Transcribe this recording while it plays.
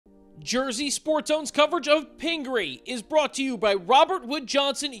Jersey Sports Zone's coverage of Pingry is brought to you by Robert Wood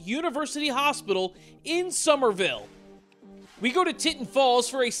Johnson University Hospital in Somerville. We go to Tinton Falls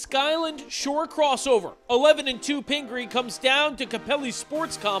for a Skyland Shore crossover. 11-2 Pingry comes down to Capelli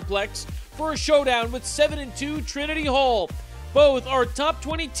Sports Complex for a showdown with 7-2 Trinity Hall. Both are top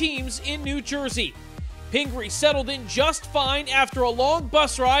 20 teams in New Jersey. Pingry settled in just fine after a long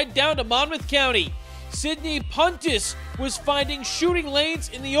bus ride down to Monmouth County. Sydney Puntis was finding shooting lanes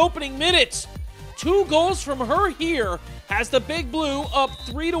in the opening minutes. 2 goals from her here has the Big Blue up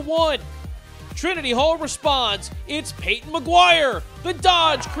 3-1. Trinity Hall responds. It's Peyton McGuire. The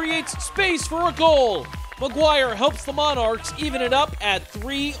Dodge creates space for a goal. McGuire helps the Monarchs even it up at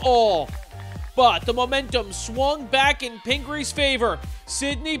 3-all. But the momentum swung back in Pingry's favor.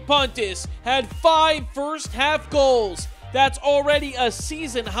 Sydney Puntis had 5 first-half goals. That's already a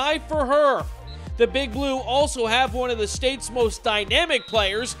season high for her. The Big Blue also have one of the state's most dynamic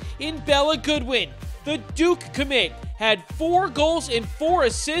players in Bella Goodwin. The Duke commit had 4 goals and 4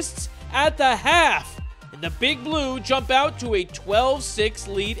 assists at the half, and the Big Blue jump out to a 12-6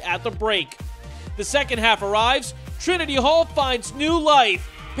 lead at the break. The second half arrives. Trinity Hall finds new life.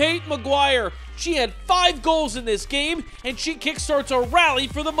 Peyton McGuire, she had 5 goals in this game, and she kickstarts a rally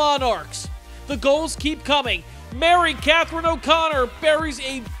for the Monarchs. The goals keep coming. Mary Catherine O'Connor buries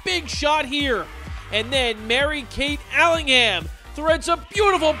a big shot here. And then Mary Kate Allingham threads a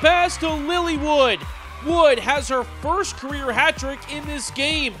beautiful pass to Lily Wood. Wood has her first career hat trick in this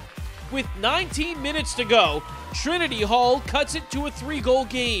game. With 19 minutes to go, Trinity Hall cuts it to a 3-goal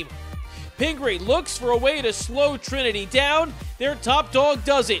game. Pingry looks for a way to slow Trinity down. Their top dog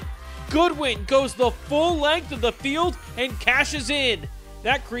does it. Goodwin goes the full length of the field and cashes in.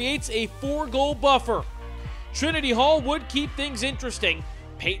 That creates a 4-goal buffer. Trinity Hall would keep things interesting.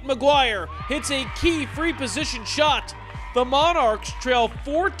 Peyton McGuire hits a key free position shot. The Monarchs trail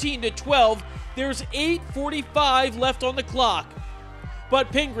 14-12. There's 8:45 left on the clock.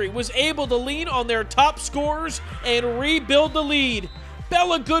 But Pingry was able to lean on their top scorers and rebuild the lead.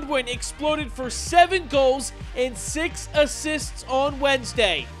 Bella Goodwin exploded for 7 goals and 6 assists on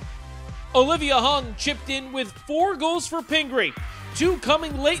Wednesday. Olivia Hung chipped in with 4 goals for Pingry, 2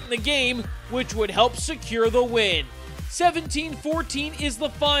 coming late in the game, which would help secure the win. 17-14 is the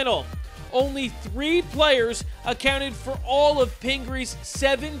final. Only 3 players accounted for all of Pingry's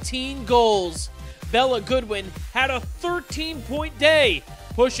 17 goals. Bella Goodwin had a 13-point day,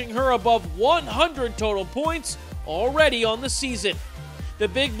 pushing her above 100 total points already on the season. The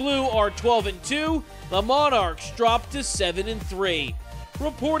Big Blue are 12-2. The Monarchs dropped to 7-3.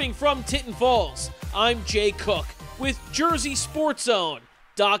 Reporting from Tinton Falls, I'm Jay Cook with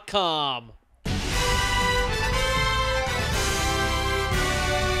JerseySportsZone.com.